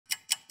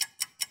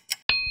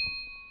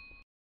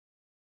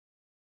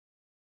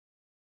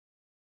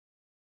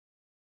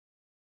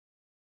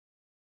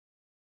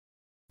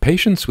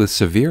Patients with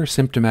severe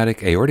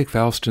symptomatic aortic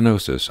valve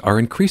stenosis are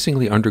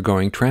increasingly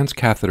undergoing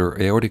transcatheter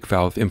aortic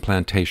valve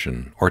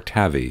implantation, or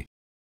TAVI,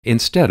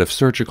 instead of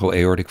surgical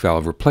aortic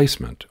valve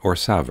replacement, or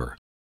SAVR.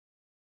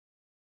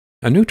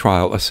 A new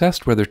trial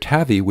assessed whether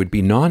TAVI would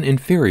be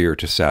non-inferior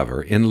to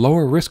SAVR in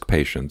lower-risk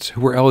patients who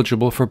were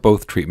eligible for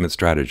both treatment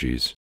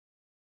strategies.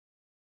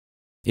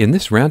 In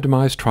this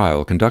randomized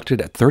trial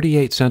conducted at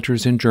 38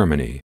 centers in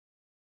Germany,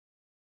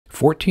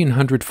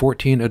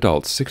 1,414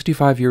 adults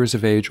 65 years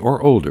of age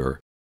or older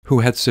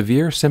who had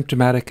severe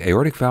symptomatic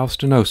aortic valve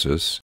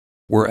stenosis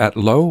were at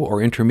low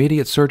or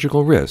intermediate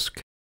surgical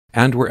risk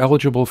and were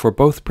eligible for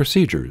both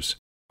procedures,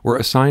 were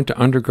assigned to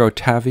undergo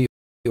TAVI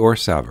or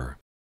SAVR.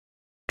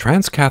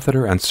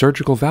 Transcatheter and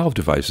surgical valve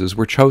devices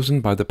were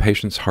chosen by the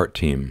patient's heart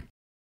team.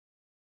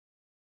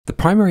 The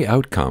primary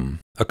outcome,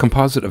 a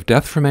composite of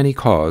death from any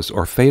cause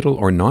or fatal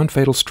or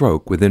non-fatal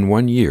stroke within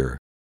 1 year,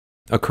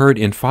 occurred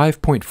in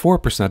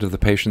 5.4% of the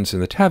patients in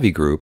the TAVI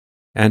group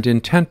and in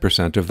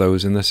 10% of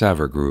those in the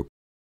SAVR group.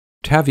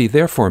 TAVI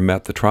therefore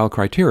met the trial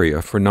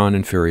criteria for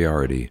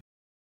non-inferiority.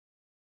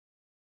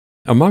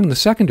 Among the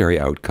secondary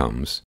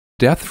outcomes,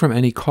 death from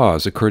any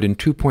cause occurred in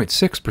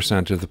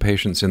 2.6% of the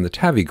patients in the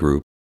TAVI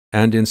group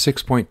and in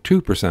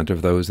 6.2%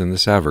 of those in the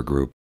SAVR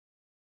group.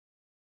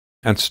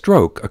 And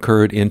stroke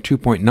occurred in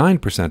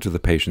 2.9% of the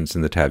patients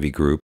in the TAVI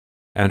group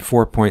and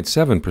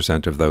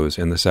 4.7% of those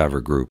in the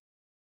SAVR group.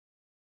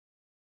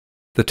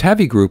 The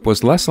TAVI group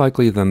was less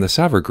likely than the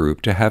SAVR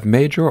group to have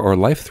major or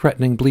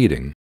life-threatening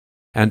bleeding,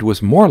 and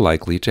was more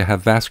likely to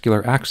have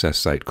vascular access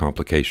site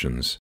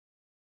complications.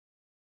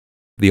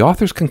 The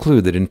authors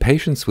conclude that in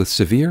patients with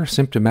severe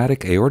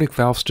symptomatic aortic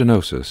valve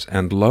stenosis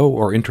and low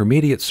or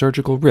intermediate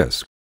surgical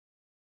risk,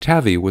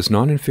 TAVI was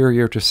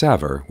non-inferior to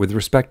SAVR with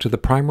respect to the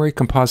primary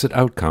composite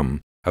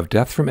outcome of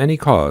death from any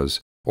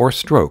cause or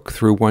stroke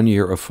through 1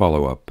 year of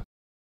follow-up.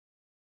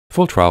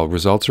 Full trial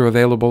results are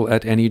available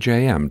at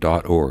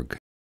NEJM.org.